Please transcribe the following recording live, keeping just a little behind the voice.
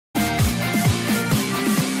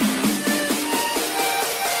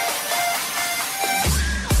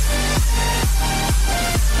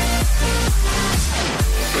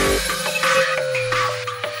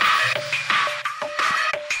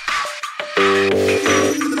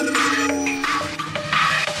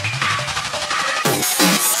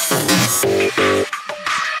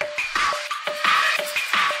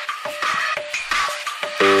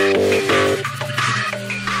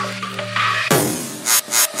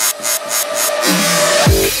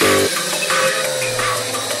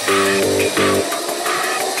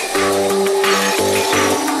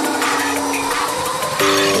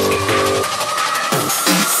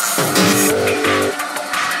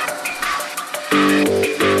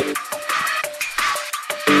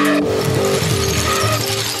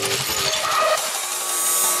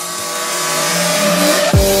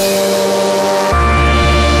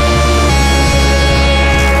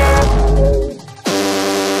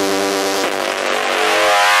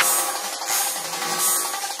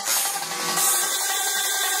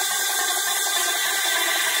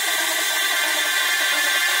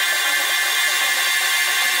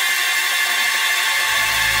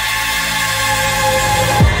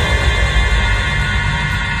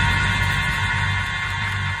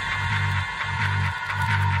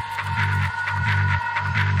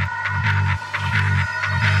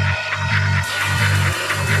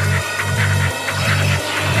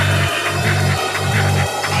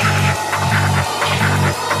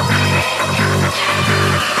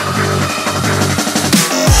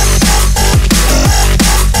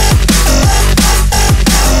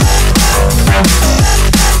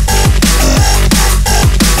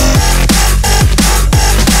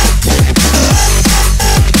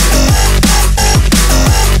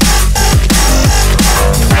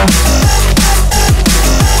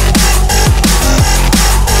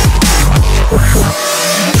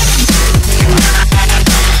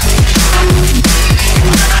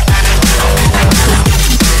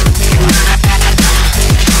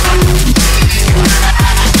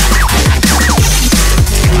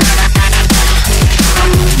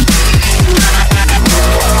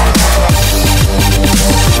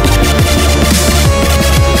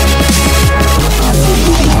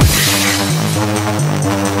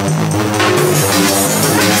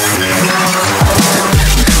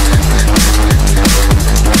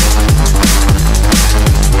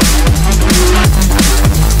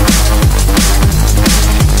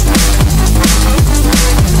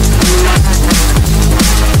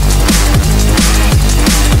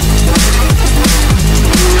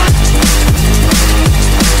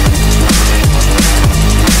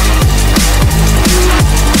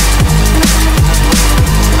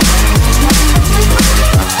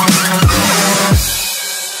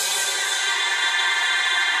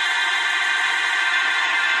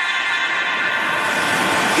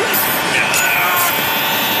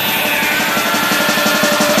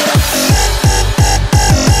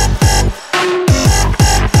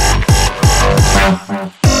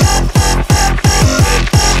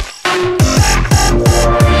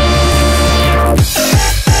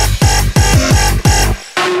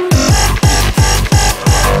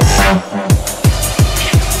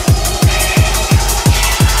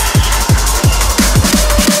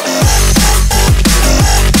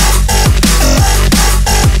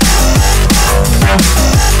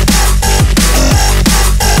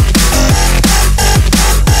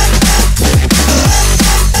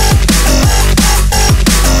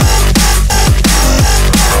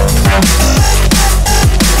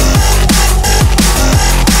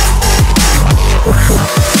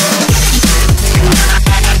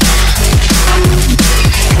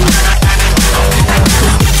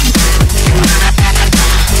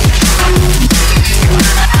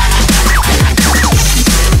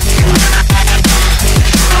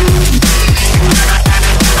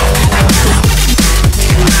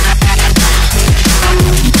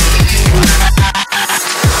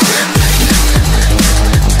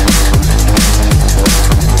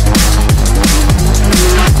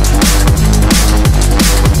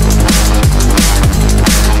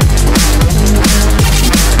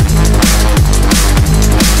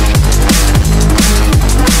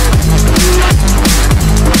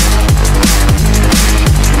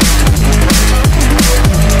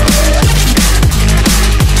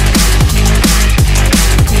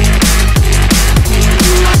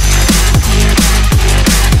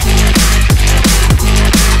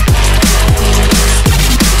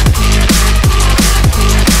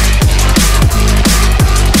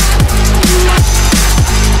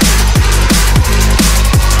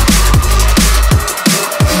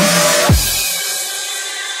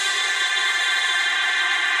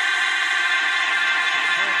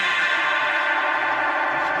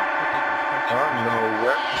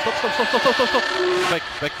Stop. Back.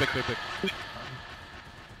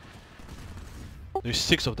 There's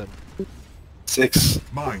 6 of them. 6.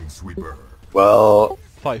 Minesweeper. Well...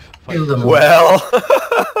 5. Well...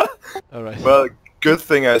 Alright. Well, good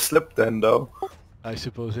thing I slipped then, though. I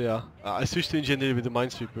suppose, yeah. I switched to engineer with the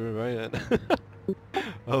minesweeper, right? And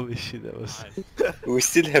holy shit, that was... We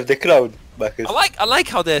still have the crowd, Bacchus. I like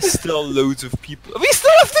how there's still loads of people. We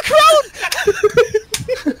still have the crowd!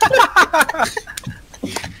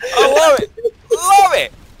 I love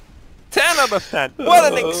it! 10 out of 10.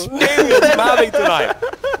 What an experience I'm having tonight!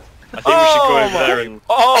 I think we should go over there and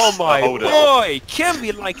Oh my hold it. boy! Can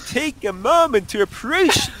we like take a moment to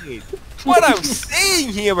appreciate what I'm seeing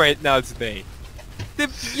here right now today? The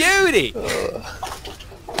beauty!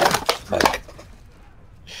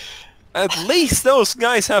 At least those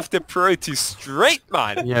guys have the priority straight,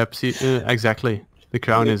 man! Yep, see, exactly. The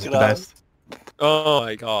crown is the best. Oh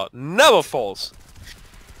my god, never falls!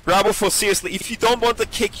 Bravo for seriously, if you don't want the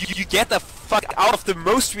kick, you get the fuck out of the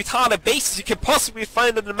most retarded bases you can possibly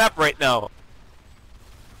find on the map right now.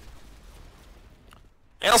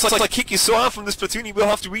 And also, if I kick you so hard from this platoon, you will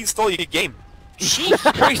have to reinstall your game. Jesus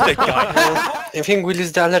Christ, that guy! I think we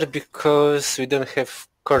lose the alert because we don't have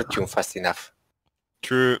core tune fast enough.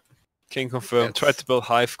 True. Can confirm. Yes. Tried to build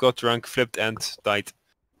hive, got drunk, flipped and died.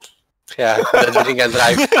 Yeah, then drink and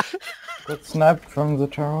drive. Got sniped from the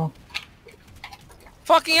tower.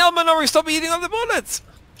 Fucking hell, Manorii, stop eating up the bullets!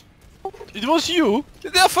 It was you!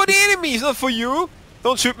 They're for the enemies, not for you!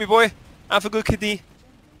 Don't shoot me, boy. Have a good KD.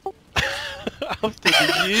 After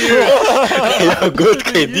the year! Good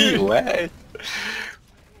KD, what?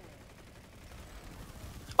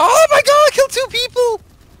 Oh my god, I killed 2 people!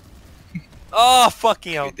 Oh,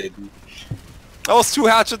 fucking hell. That was 2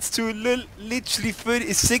 headshots to literally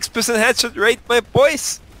 36% headshot rate, my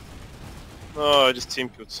boys! Oh, I just team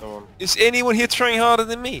killed someone. Is anyone here trying harder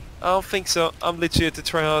than me? I don't think so. I'm literally the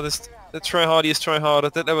tryhardest. The tryhardiest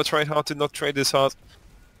tryharder that ever tried hard to not try this hard.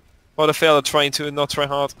 Or the failure trying to not try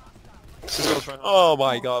hard. Oh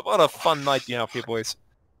my god, what a fun night you have here, boys.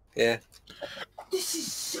 Yeah. This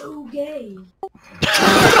is so gay.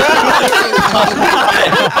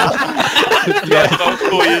 Yeah, I'm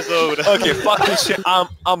 4 years old. Okay, fuck this shit.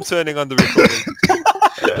 I'm turning on the recording.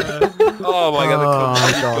 Oh my god,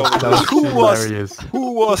 that was hilarious.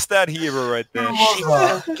 who was that hero right there? She's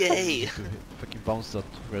so gay. Fucking bounce that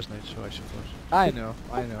resonate, so I suppose. I know.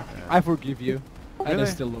 I forgive you. And I Really?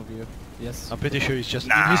 still love you. Yes. I'm pretty sure he's just...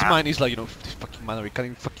 In his mind he's like, you know, this fucking Manorii can't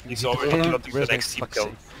even fucking... He's hit the already fucking plotting the resonate, next team fuck's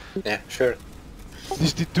kill. sake. Yeah, sure.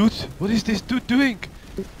 This dude? What is this dude doing?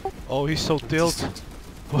 Oh, he's so tilt.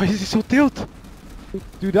 Why is he so tilt?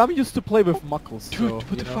 Dude, I'm used to play with muckles. Dude, so, what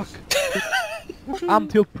you the know. fuck? I'm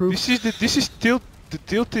tilt proof. This is the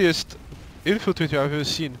tiltiest infiltrator I've ever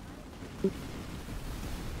seen.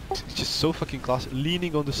 It's just so fucking class,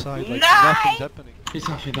 leaning on the side like nothing's happening. He's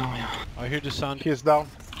actually down, yeah. I hear the sound. He's down.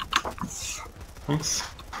 Thanks.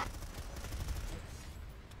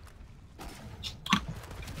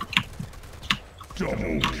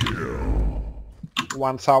 Double kill.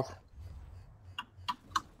 One south.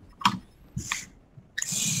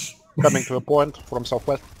 Coming to a point from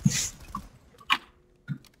southwest.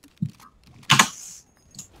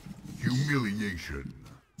 Humiliation.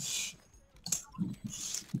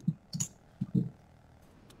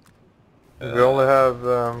 We only have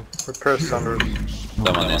repairs under.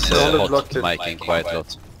 Someone is hot miking quite a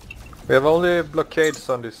lot. We have only blockades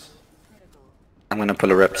on this. I'm gonna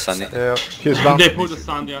pull a rep, Sunny. Yeah, he's down. They pulled the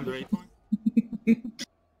Sandy under 8 point.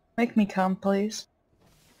 Make me come, please.